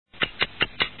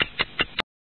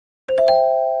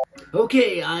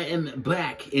Okay, I am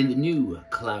back in the new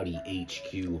Cloudy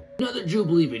HQ. Another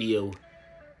Jubilee video.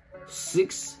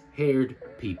 6-haired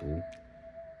people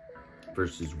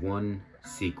versus one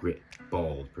secret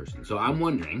bald person. So I'm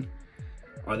wondering,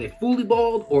 are they fully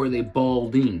bald or are they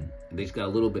balding? They just got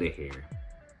a little bit of hair.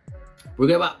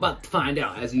 We're about to find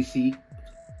out. As you see,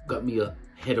 got me a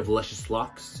head of luscious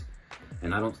locks.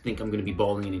 And I don't think I'm going to be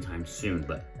balding anytime soon,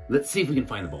 but let's see if we can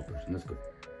find the bald person. Let's go.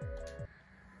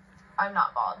 I'm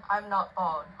not bald. I'm not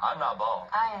bald. I'm not bald.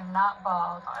 I am not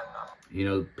bald. I'm not. You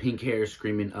know, pink hair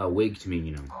screaming wig to me,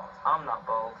 you know. I'm not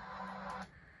bald.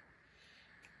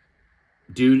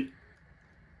 Dude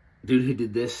who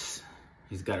did this,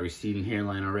 he's got a receding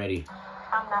hairline already.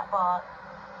 I'm not bald.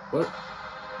 What?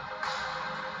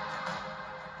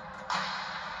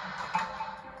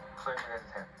 Clear your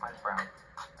guys' hair. Mine's brown.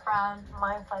 Brown.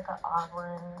 Mine's like an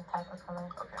auburn type of color.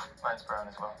 Okay. Mine's brown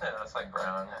as well. Yeah, that's like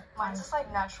brown. Mine's just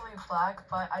like naturally black,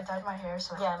 but I dyed my hair,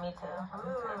 so yeah, me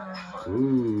too.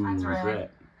 Ooh, Mine's red. red.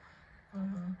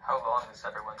 How long is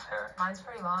everyone's hair? Mine's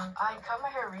pretty long. I cut my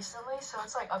hair recently, so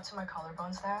it's like up to my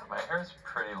collarbones now. My hair is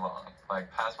pretty long,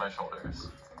 like past my shoulders.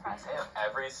 Impressive.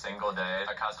 Every single day,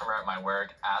 a customer at my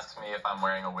work asks me if I'm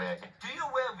wearing a wig. Do you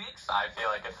wear wigs? I feel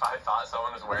like if I thought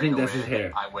someone was wearing think a that's wig, his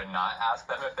hair. I would not ask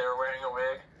them if they were wearing a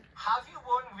wig. Have you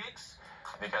worn wigs?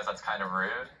 Because that's kind of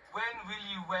rude. When will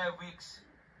you wear wigs?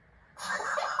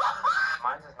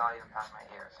 Mine's is not even past my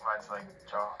ears. Mine's like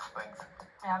jaw length.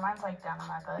 Yeah, mine's like down in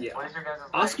my butt. Yeah. What is your guys'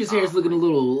 Oscar's hair is looking a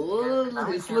little,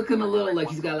 it's looking a little like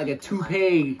he's got like a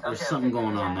toupee or something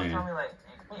going on there.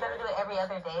 You gotta do it every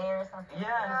other day or something. Yeah,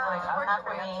 it's like, not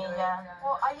for me. Yeah.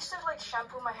 Well, I used to like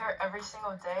shampoo my hair every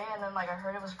single day, and then like I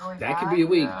heard it was really That bad. could be a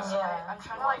week. So like, I'm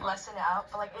trying to like lessen it out,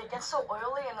 but like it gets so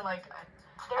oily, and then like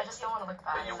I just don't want to look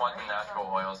bad. But you want the natural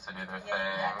oils to do their thing.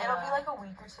 Yeah, it'll be like a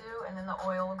week or two, and then the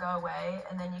oil will go away,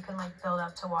 and then you can like build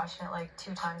up to washing it like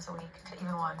 2 times a week to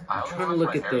even 1. I trying to only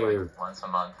look wash at my hair, their- like, once a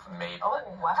month, maybe. Oh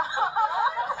wow.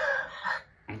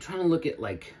 I'm trying to look at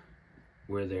like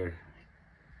where their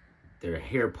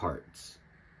hair parts.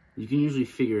 You can usually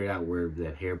figure it out where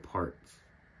the hair parts.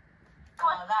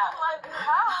 Oh, that. Like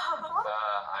how?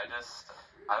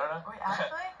 I don't know. Wait,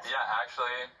 actually? Yeah,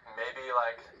 actually, maybe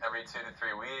like every 2 to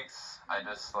 3 weeks. I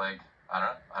just like, I don't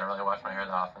know. I don't really wash my hair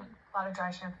that often. A lot of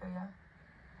dry shampoo, yeah.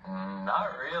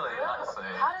 Not really, honestly.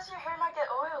 How does your hair not get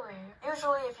oily?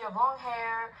 Usually, if you have long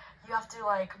hair, you have to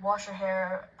like wash your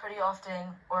hair pretty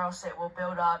often, or else it will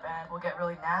build up and will get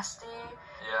really nasty.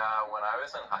 Yeah, when I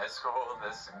was in high school,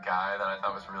 this guy that I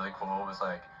thought was really cool was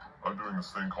like, I'm doing this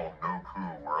thing called no poo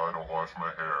where I don't wash my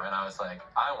hair. and I was like,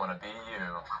 I want to be you.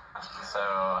 So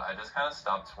I just kind of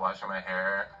stopped washing my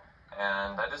hair,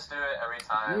 and I just do it every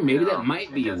time. Maybe you know, that might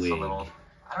it be a gets wig.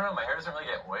 I don't know, my hair doesn't really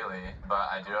get oily, but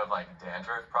I do have like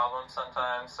dandruff problems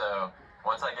sometimes, so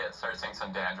once I start seeing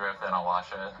some dandruff, then I'll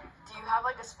wash it. Do you have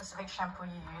like a specific shampoo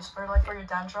you use for your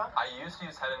dandruff? I used to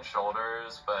use Head and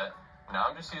Shoulders, but now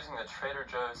I'm just using the Trader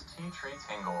Joe's Tea Tree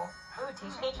Tingle. Ooh, tea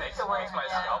tree. Makes my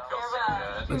scalp feel so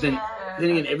good. But then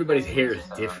again, everybody's hair is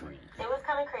different. It was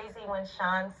kind of crazy when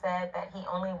Sean said that he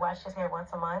only washed his hair once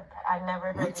a month. I'd never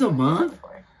heard Once a month?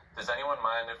 before. Does anyone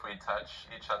mind if we touch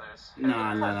each other's?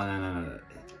 No.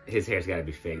 His hair's gotta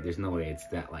be fake. There's no way it's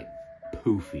that like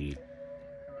poofy.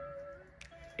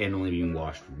 And only being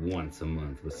washed once a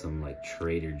month with some like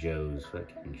Trader Joe's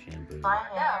fucking shampoo. My hair,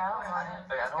 Yeah, I was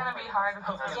like, it's gonna be hard.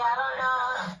 yeah,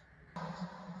 I don't know.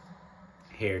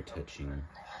 Hair touching.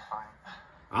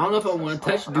 I don't know if I want to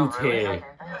touch dude's hair.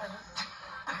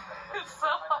 It's so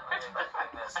hard.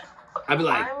 I'd be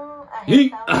like, I'm a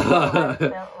Yeet. hairstylist, so I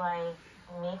felt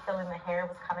like me feeling the hair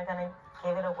was kind of gonna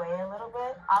give it away a little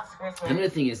bit. Oscar's hair. another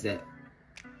thing is that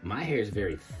my hair is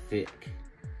very thick.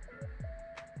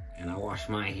 And I wash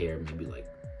my hair maybe like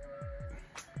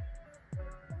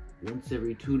once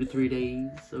every 2 to 3 days,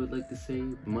 I would like to say.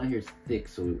 My hair's thick,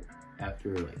 so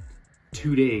after like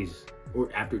 2 days, or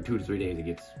after 2 to 3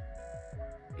 days,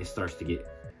 it starts to get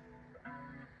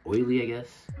oily, I guess.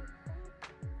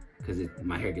 Because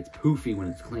my hair gets poofy when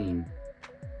it's clean,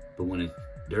 but when it's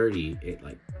dirty, it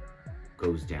like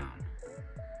goes down.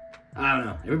 I don't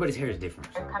know. Everybody's hair is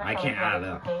different, so It kinda I can't. I don't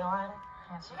know. pay on.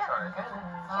 Yeah, she got Sorry. it good.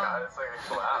 Yeah, it's like a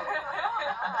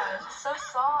collab. It's so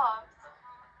soft.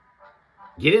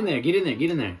 Get in there, get in there, get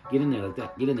in there, get in there like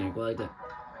that. Get in there, go like that.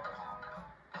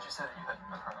 Did you say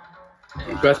that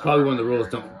you had That's probably one of the rules.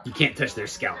 You can't touch their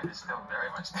scalp. It's still very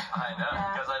much. I know,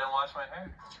 because I didn't wash my hair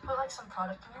Did you put like some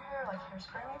product in your hair, like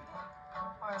hairspray maybe?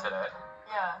 Or today.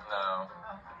 yeah. No.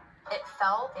 It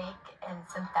felt fake and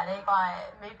synthetic,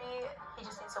 but maybe he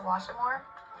just needs to wash it more.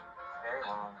 Very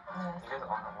long. Yes. You guys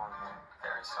all have long hair.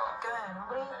 Very soft. Good.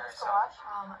 What do you Very use to soft.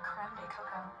 wash? Creme de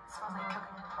coco. It smells like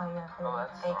coconut. Oh yeah, Oh,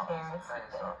 that's fake soft. hair. It's That is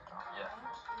thick. soft. Yeah.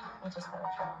 You just gotta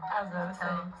try. I was gonna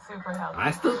say, super healthy.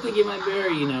 I still think it might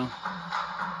vary, you know.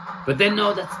 But then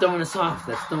no, that's throwing us off.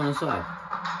 That's throwing us off.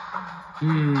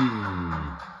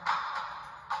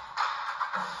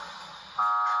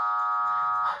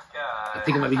 Yeah. I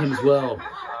think it might be him as well.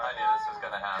 I knew this was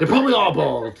gonna happen. They're probably all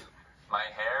bald. My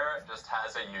hair just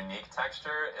has a unique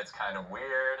texture. It's kind of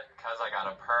weird because I got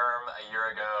a perm a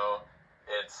year ago.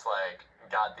 It's like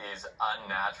got these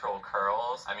unnatural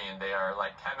curls. I mean, they are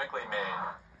like chemically made.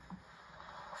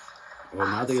 Well,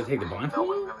 now they're gonna take the No one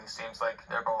blindfold? really seems like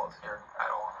they're bald here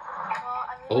at all. Well,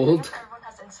 I mean, Old? I guess everyone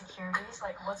has insecurities.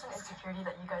 Like, what's an insecurity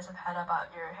that you guys have had about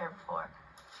your hair before?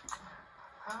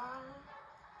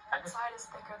 One side is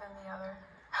thicker than the other.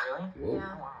 Really? Whoa.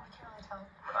 Yeah, I can't really tell.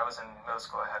 When I was in middle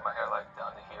school, I had my hair like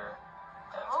down to here,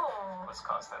 and Oh. was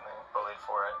constantly bullied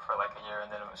for it for like a year,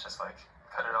 and then it was just like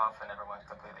cut it off, and everyone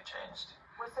completely changed.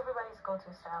 What's everybody's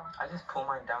go-to style? I just pull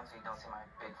mine down so you don't see my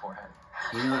big forehead.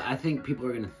 You know, I think people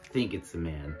are gonna think it's a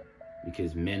man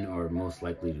because men are most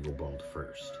likely to go bald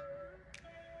first.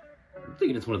 I'm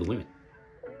thinking it's one of the women.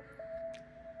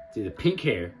 It's either pink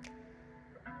hair,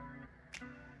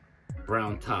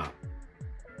 brown top,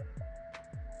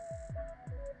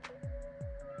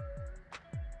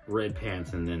 red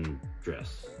pants, and then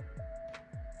dress.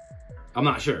 I'm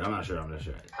not sure. Because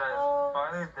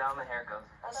farther down the hair goes.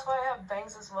 That's why I have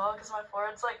bangs as well, because my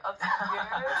forehead's like up to here.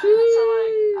 Jeez. So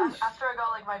like after I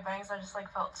got like my bangs, I just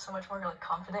like felt so much more like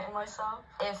confident in myself.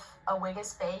 If a wig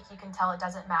is fake, you can tell it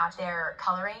doesn't match their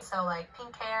coloring. So like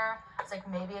pink hair, it's like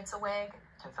maybe it's a wig.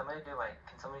 Can somebody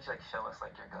like show us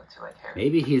like your go-to like hair?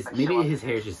 Maybe his Like, show us his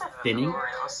hair is just thinning.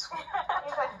 Oreos.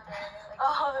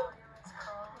 Oh,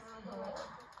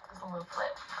 It's a little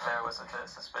flip. Claire was a bit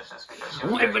suspicious because she I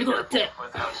was want very everybody to look careful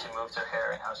at with how she moved her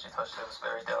hair and how she touched it. It was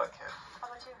very delicate. how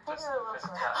about you? What do you look Just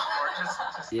like? tap, or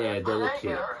just Yeah, tap.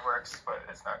 delicate. Whatever works, but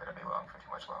it's not going to be long for too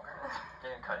much longer. You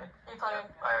can cut it. You planning?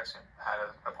 I actually had an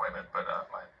appointment, but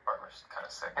my barber's kind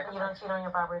of sick. You don't cheat on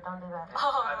your barber. Don't do that.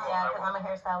 Oh, I won't, Yeah, I because I'm a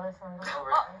won't. hairstylist and. Oh,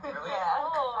 really? Really? Yeah.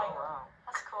 Oh. Oh, wow.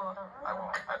 That's cool. I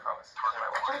won't. I promise. I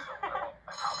won't.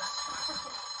 I promise.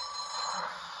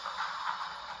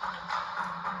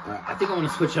 I think I want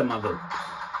to switch up my vote.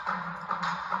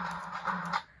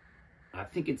 I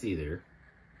think it's either.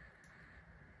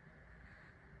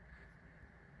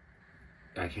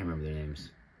 I can't remember their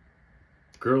names.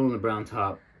 Girl in the brown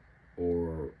top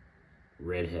or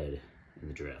redhead in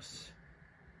the dress.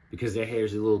 Because their hair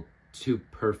is a little too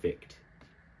perfect.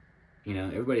 You know,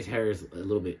 everybody's hair is a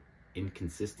little bit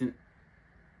inconsistent.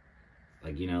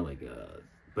 Like, you know,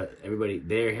 but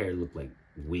their hair look like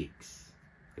wigs.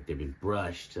 Like they've been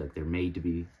brushed, like they're made to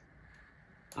be.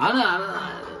 I don't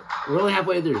know. We're only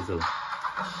halfway through, so.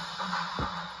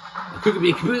 I could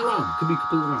be completely wrong. Could be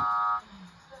completely wrong.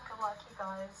 Good luck, you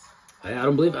guys. I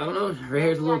don't know. Her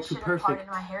hair's a little Maybe I too should have perfect. parted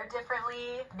my hair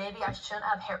differently. Maybe I shouldn't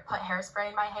have put hairspray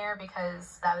in my hair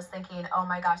because I was thinking, oh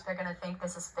my gosh, they're gonna think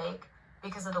this is fake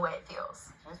because of the way it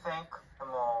feels. If you think the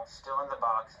mole is still in the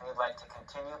box and you'd like to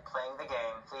continue playing the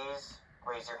game, please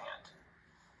raise your hand.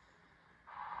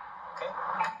 Okay,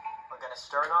 we're going to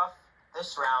start off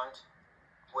this round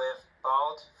with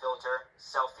bald filter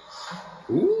selfies.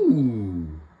 Ooh.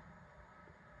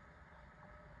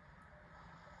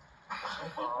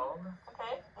 Bald.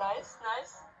 Okay, nice.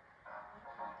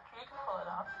 You can pull it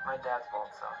off. My dad's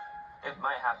bald, so it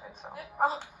might happen. So.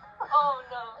 Oh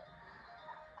no.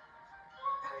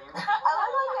 It I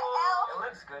look like an elf.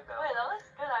 looks good though. Wait, that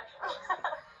looks good actually.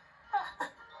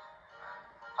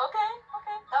 okay,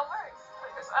 that works.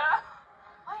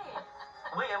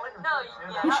 Wait, it looks No,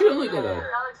 good. yeah. You shouldn't look at her.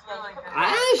 That looks really good.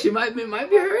 She might be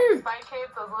her. Spike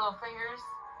capes, those little fingers.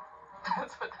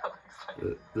 That's what that looks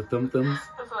like. The thumbs.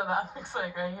 That's what that looks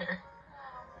like right here.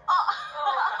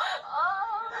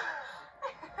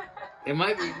 It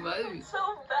might be.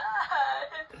 So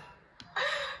bad.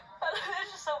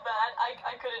 It's just so bad. I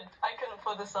couldn't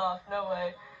pull this off. No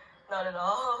way. Not at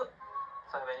all.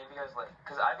 So have any of you guys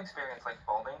because I've experienced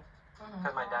balding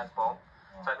because my dad's bald.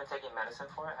 So I've been taking medicine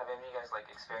for it. Have any of you guys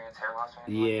experienced hair loss or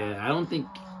anything? Yeah, I don't think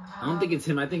it's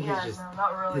him. I think Yeah, he's just no,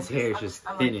 not really. his hair is I'm just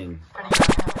I'm, thinning. Pretty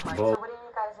good. Bald. So what are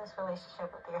you guys'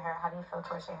 relationship with your hair? How do you feel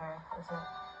towards your hair? Is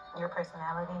it your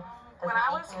personality? Does When it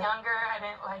I make was you- younger, I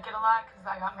didn't like it a lot because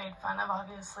I got made fun of,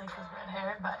 obviously, because red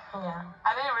hair. But Yeah.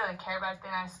 I didn't really care back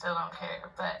then. I still don't care.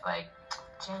 But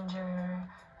ginger,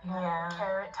 Yeah.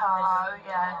 carrot top,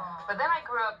 yeah. Yeah. But then I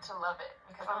grew up to love it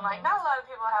because I'm like, not a lot of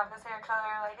people have this hair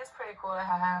color. It's pretty cool to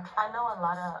have. I know a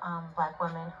lot of black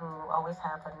women who always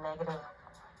have a negative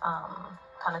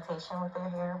connotation with their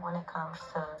hair when it comes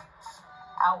to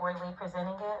outwardly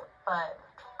presenting it. But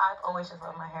I've always just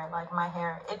loved my hair. Like my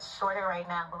hair, it's shorter right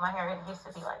now, but my hair it used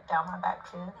to be like down my back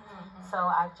too. So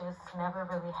I've just never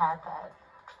really had that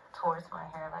towards my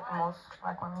hair like most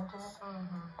black women do.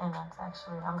 And that's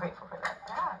actually, I'm grateful for that.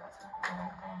 Yeah, that's a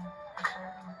good thing for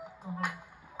sure. What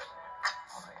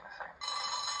was I gonna say?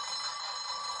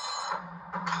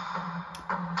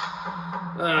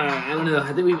 I don't know.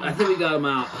 I think we got him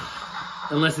out.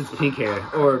 Unless it's pink hair,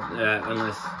 or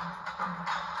unless.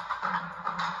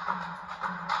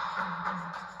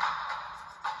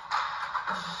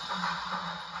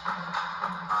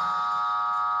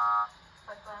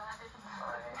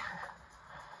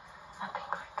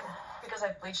 Because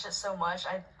I bleached it so much,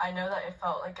 I know that it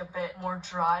felt like a bit more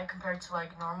dry compared to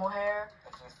like normal hair.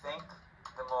 If you think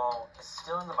the mole is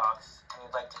still in the box and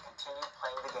you'd like to continue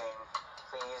playing the game,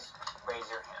 please raise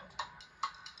your hand.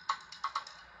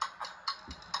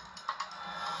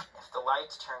 If the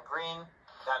lights turn green,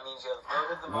 that means you have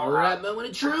voted the mole Alright, out, moment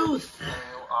of truth. and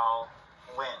you all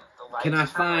win. The lights Can I turn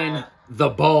find red, the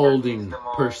that balding means the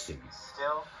mole person is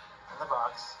still in the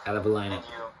box, out of a lineup? and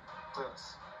you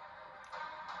lose.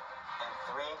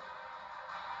 In 3,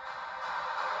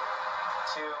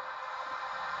 2,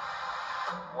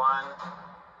 1.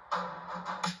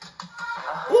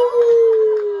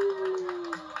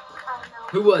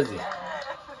 Who was it?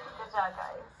 Good job,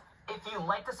 guys. If you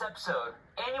like this episode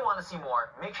and you want to see more,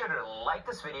 make sure to like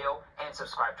this video and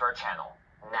subscribe to our channel.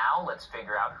 Now let's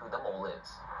figure out who the mole is.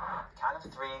 Count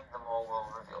of 3, the mole will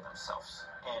reveal themselves.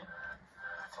 In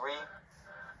 3,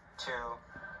 2,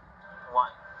 1.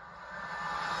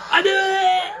 I did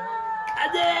it! I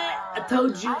did it! I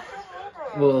told you.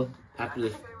 Well, after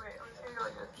the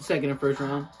second and first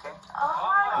round.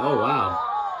 Oh wow.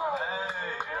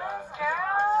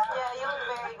 Yeah, you look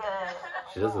very good.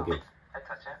 She does look good. I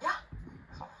touch it? Yeah.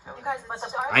 You guys, But it's the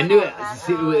so- part I knew it. that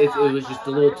See, it was just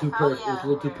a little too perfect. It was a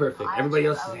little too perfect. Everybody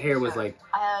else's hair was like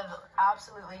I have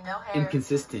absolutely no hair,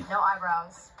 inconsistent. no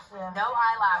eyebrows, Yeah. no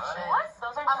eyelashes. What?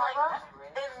 Those are I'm like, eyebrows?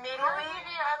 immediately,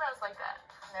 your eyebrows like that.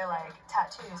 They're like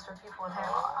tattoos for people with hair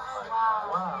loss.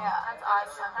 Wow. Yeah, that's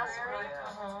awesome. That's really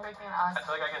freaking I awesome.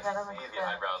 feel like I can Yeah, that see looks the good.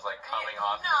 eyebrows like coming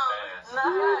off No. your face. No,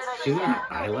 She didn't have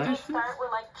Did eyelashes? you start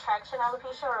with like traction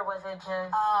alopecia or was it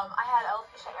just? I had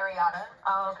alopecia areata,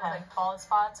 Oh, which is okay. like bald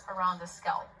spots around the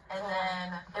scalp, and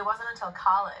then it wasn't until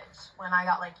college when I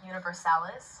got like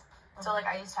universalis. So like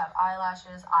I used to have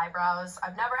eyelashes, eyebrows.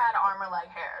 I've never had arm or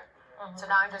leg hair. So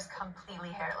now I'm just completely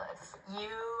hairless.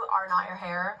 You are not your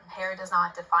hair. Hair does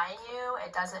not define you.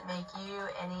 It doesn't make you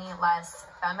any less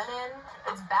feminine.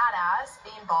 It's badass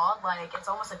being bald. Like, it's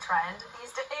almost a trend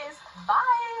these days.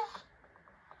 Bye.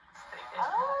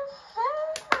 Oh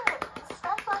shit!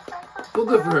 Well,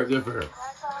 good for her. Good for her.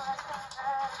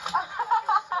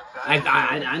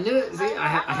 I knew it. See, I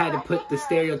had to put the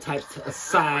stereotypes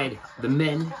aside. The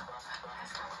men,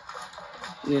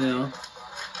 you know,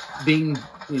 being,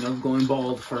 you know, going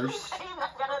bald first. You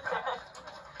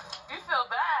feel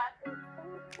bad.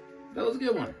 That was a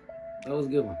good one. That was a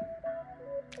good one.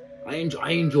 I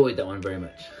enjoyed that one very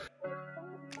much.